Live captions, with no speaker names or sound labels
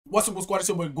What's up, squad? It's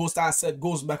your boy Ghost. I said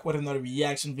goes back with another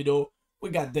reaction video. We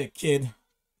got the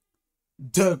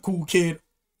Koolkid,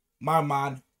 my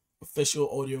man, official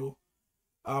audio.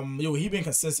 Yo, he been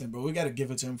consistent, bro. We gotta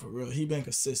give it to him for real. He been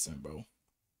consistent, bro.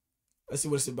 Let's see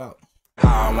what it's about.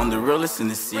 I'm the realest in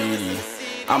the city.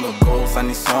 I'm a ghost, I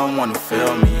need someone to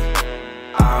feel me.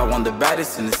 I want the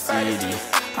baddest in the city.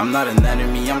 I'm not an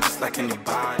enemy, I'm just like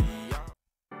anybody.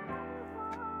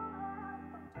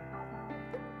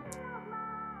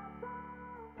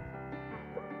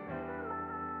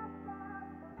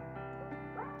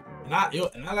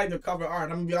 And I like the cover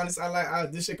art. I'm gonna be honest,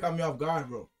 this shit caught me off guard,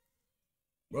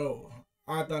 bro.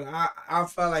 I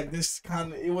felt like this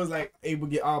it was like Able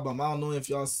to Get album. I don't know if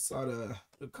y'all saw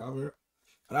the cover,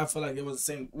 but I felt like it was the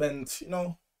same. Then you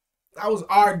know, that was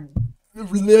art,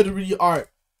 literally art.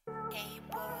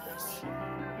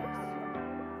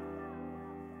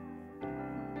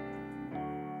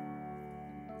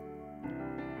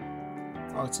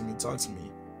 Talk to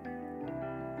me.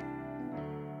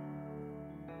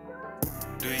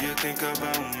 Do you think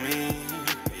about me?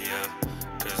 Yeah,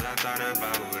 cause I thought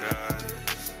about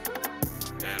us.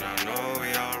 And I know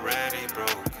we already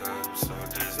broke up, so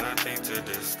there's nothing to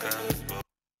discuss.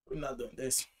 We're not doing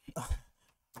this.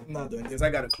 I'm not doing this.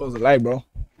 I gotta close the light, bro.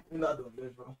 We're not doing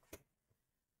this, bro.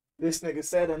 This nigga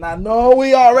said, and I know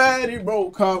we already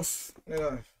broke up.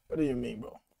 Yeah, what do you mean,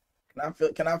 bro?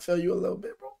 Can I feel you a little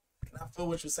bit, bro? Can I feel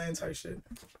what you're saying type shit?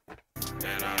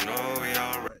 And I know we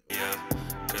already, yeah,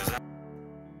 cause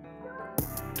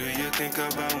do you think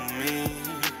about me?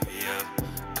 Yeah,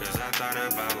 cause I thought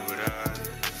about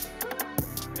us.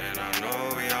 And I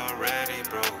know we already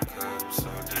broke up,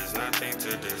 so there's nothing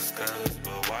to discuss.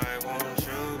 But why won't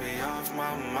you be off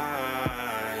my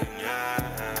mind?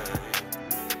 Yeah.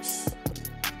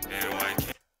 And why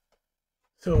can't...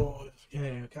 So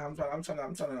yeah, I'm trying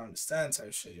to understand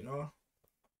type shit, you know?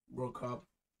 Broke up.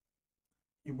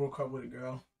 You broke up with a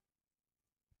girl.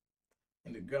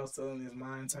 And the girl's still in his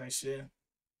mind type shit.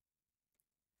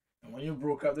 And when you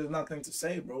broke up, there's nothing to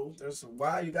say, bro. There's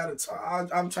why you gotta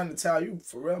talk. I'm trying to tell you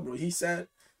for real, bro. He said,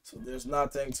 so there's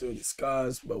nothing to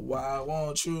discuss, but why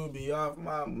won't you be off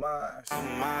my mind?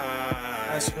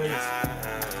 That's crazy.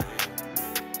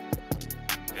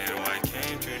 And why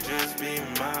can't you just be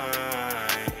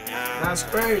mine? Yeah. That's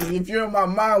crazy. If you're in my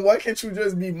mind, why can't you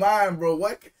just be mine, bro?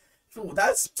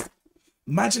 That's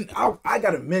imagine I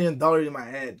got $1 million in my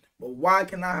head, but why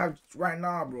can I have right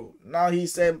now, bro? Now he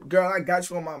said, girl, I got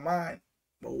you on my mind,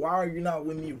 but why are you not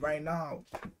with me right now?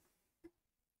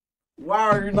 Why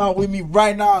are you not with me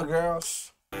right now,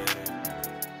 girls?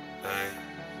 Hey,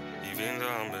 even though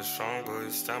I'm a strong boy,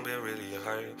 still be really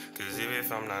hurt. Cause even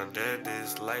if I'm not dead,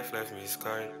 this life left me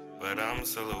scarred. But I'm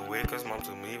still awake cause mom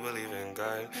told me believe in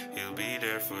God. He'll be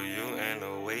there for you and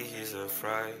the way he's a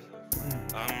friend.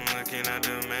 I'm looking at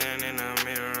the man in the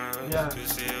mirror, yeah, to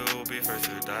see who'll be first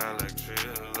to die like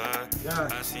Trilla. Yeah.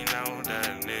 I see now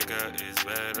that nigga is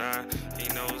better. He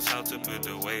knows how to put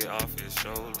the weight off his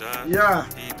shoulder. Yeah.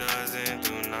 He doesn't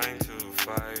do 9 to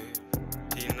 5.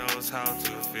 He knows how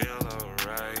to feel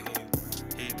alright.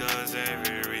 He does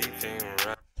everything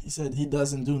right. He said he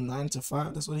doesn't do 9 to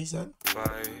 5. That's what he said.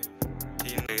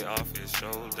 He laid off his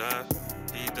shoulder.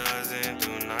 He doesn't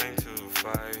do 9 to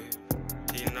 5.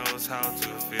 He knows how to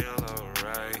feel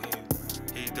alright.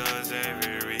 He does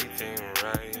everything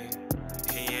right.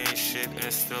 He ain't shit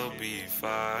and still be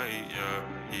fine, yeah.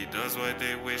 He does what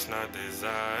they wish, not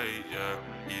desire, yeah.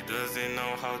 He doesn't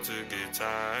know how to get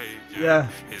tight, yeah.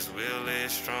 His will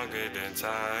is stronger than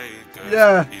tiger.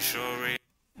 Yeah. He sure is.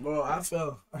 Bro, I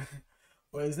feel.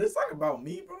 Well, is this talk about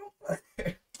me, bro?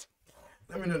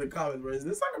 Let me know in the comments, bro. Is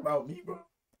this talk about me, bro?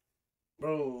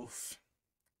 Bro.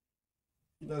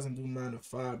 He doesn't do 9 to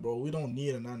 5, bro. We don't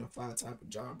need a 9 to 5 type of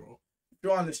job, bro. If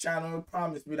you're on this channel,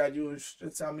 promise me that you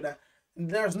should tell me that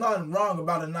there's nothing wrong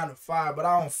about a 9 to 5, but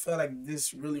I don't feel like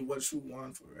this really what you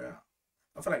want for real.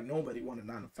 I feel like nobody want a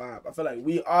 9 to 5. I feel like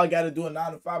we all got to do a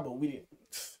 9 to 5, but we didn't,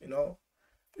 you know,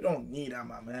 we don't need that,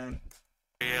 my man.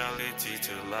 Reality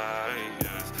to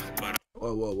liars, but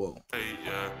whoa.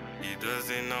 Yeah, he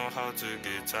doesn't know how to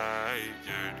get tired.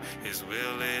 His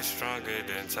will is stronger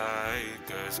than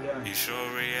tigers. Yeah. He show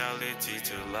reality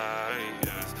to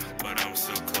liars, but I'm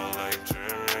so cold like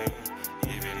dreaming.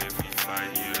 Even if we fight,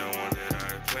 you the one that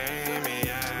I claim.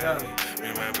 Yeah.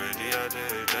 Remember the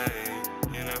other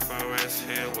day in the forest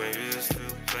here where we used to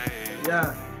play.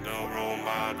 Yeah. No role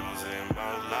models in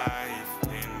my life.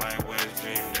 In my wet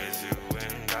dream, there's you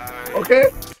and I. Okay.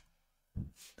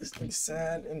 This thing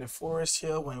sad in the forest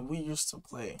here when we used to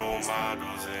play. Role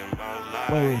models in my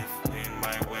life. In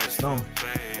my west no.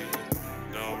 play.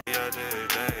 No, the other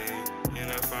day in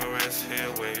the forest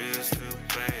here where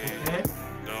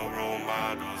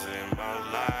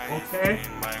Okay.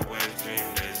 In my wet dream,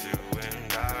 there's you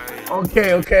and I.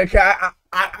 Okay.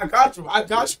 I got you. I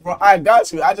got you, bro. I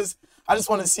got you. I just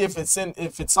want to see if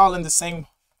it's all in the same.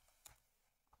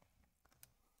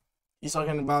 He's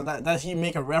talking about that he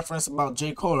make a reference about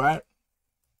J. Cole, right?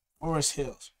 Forest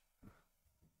Hills.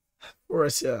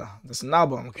 Forest Hill. That's an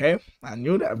album, okay? I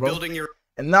knew that, bro. Building your.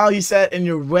 And now he said in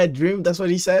your wet dream. That's what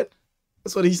he said.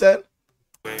 That's what he said.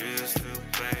 We used to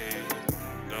play,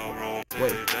 no room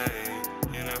Wait. today.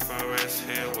 In a forest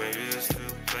hill, we used to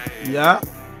play. Yeah.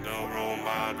 No role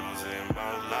models in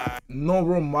my life. No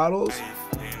role models.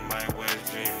 In my wet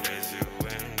dream, there's you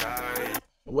and I.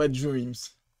 Wet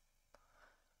dreams.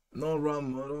 No role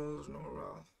models. No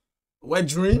role. Wet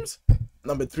dreams.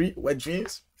 Number 3. Wet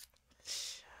dreams.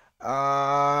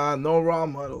 No role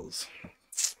models.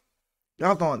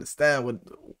 Y'all don't understand what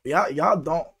y'all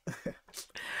don't.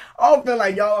 I don't feel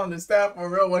like y'all understand for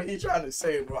real what he's trying to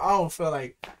say, bro. I don't feel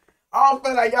like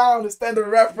y'all understand the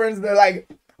reference. They're like,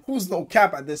 who's no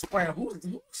cap at this point? Who's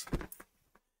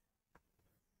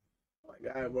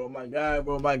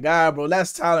my guy, bro.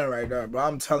 That's talent right there, bro.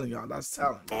 I'm telling y'all, that's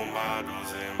talent. Role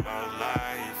models in my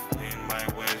life. In my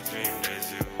wet dream,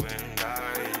 there's you and I.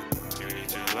 You need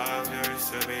to love yours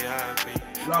to be happy.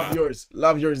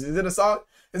 Love yours. Is it a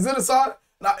song?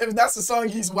 Now, if that's the song,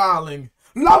 he's wilding.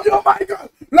 Love your, my God.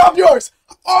 Love yours.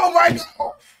 Oh my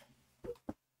God.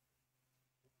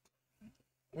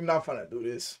 We're not gonna do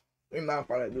this.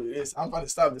 I'm gonna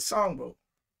stop the song, bro.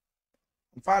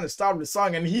 I'm trying to stop the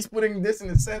song, and he's putting this in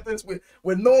a sentence with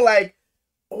no like,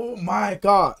 oh my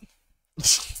God.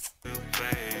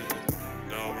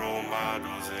 No role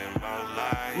models in my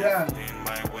life. Yeah. In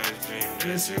my wet dream,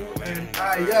 Yes, there's you you and and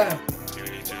I, yeah. You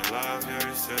need to love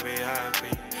yours to be happy.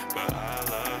 But I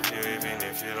love you even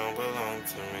if you don't belong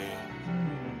to me.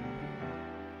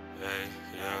 Hey,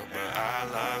 yeah, but I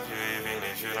love you even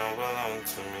if you don't belong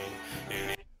to me. You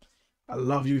need I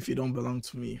love you if you don't belong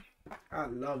to me. I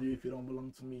love you if you don't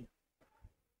belong to me.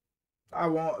 I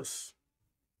won't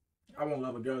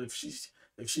love a girl if she's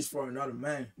for another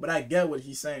man. But I get what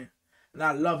he's saying. And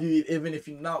I love you even if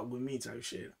you're not with me type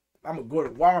shit. I'm gonna go to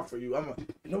war for you.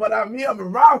 You know what I mean? I'm gonna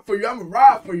ride for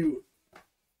you.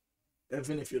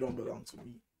 Even if you don't belong to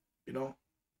me. You know?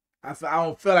 I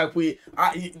don't feel like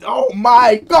oh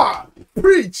my God,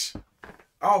 preach.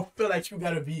 I don't feel like you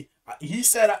gotta be. He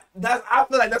said that. I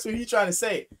feel like that's what he's trying to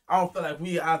say. I don't feel like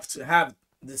we have to have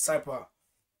this type of.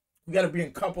 We gotta be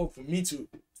in couple for me to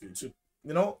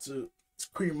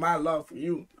scream my love for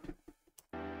you.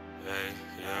 Hey,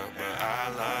 yeah, but I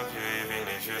love you even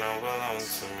if you don't belong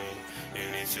to me. You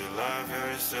need to love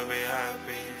yours to be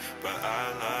happy. But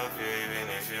I love you even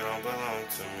if you don't belong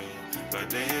to me. But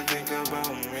do you think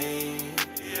about me?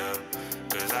 Yeah,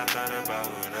 cause I thought about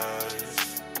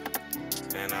us.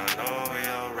 And I know we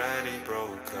already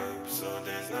broke up, so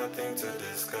there's nothing to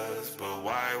discuss. But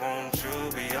why won't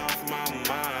you be off my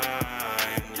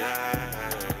mind?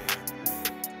 Yeah.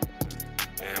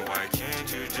 And why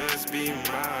can't you just be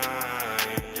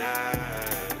mine? Yeah,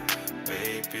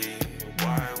 baby.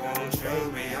 Why won't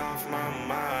you be off my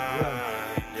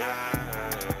mind?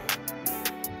 Yeah.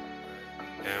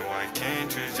 And why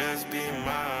can't you just be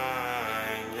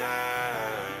mine?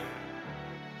 Yeah.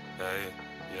 Hey,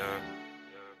 yeah.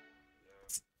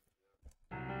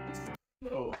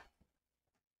 Bro,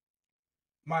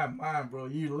 my mind, bro.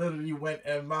 You literally went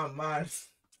in my mind.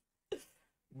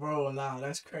 Bro, nah,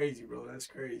 that's crazy, bro. That's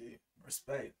crazy.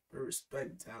 Respect. We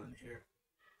respect the talent here.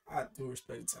 I do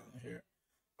respect the talent here.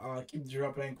 Keep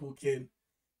dropping, Koolkid.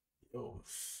 Yo.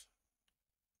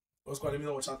 What's going on? Let me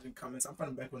know what y'all think in the comments. I'm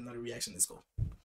coming back with another reaction. Let's go.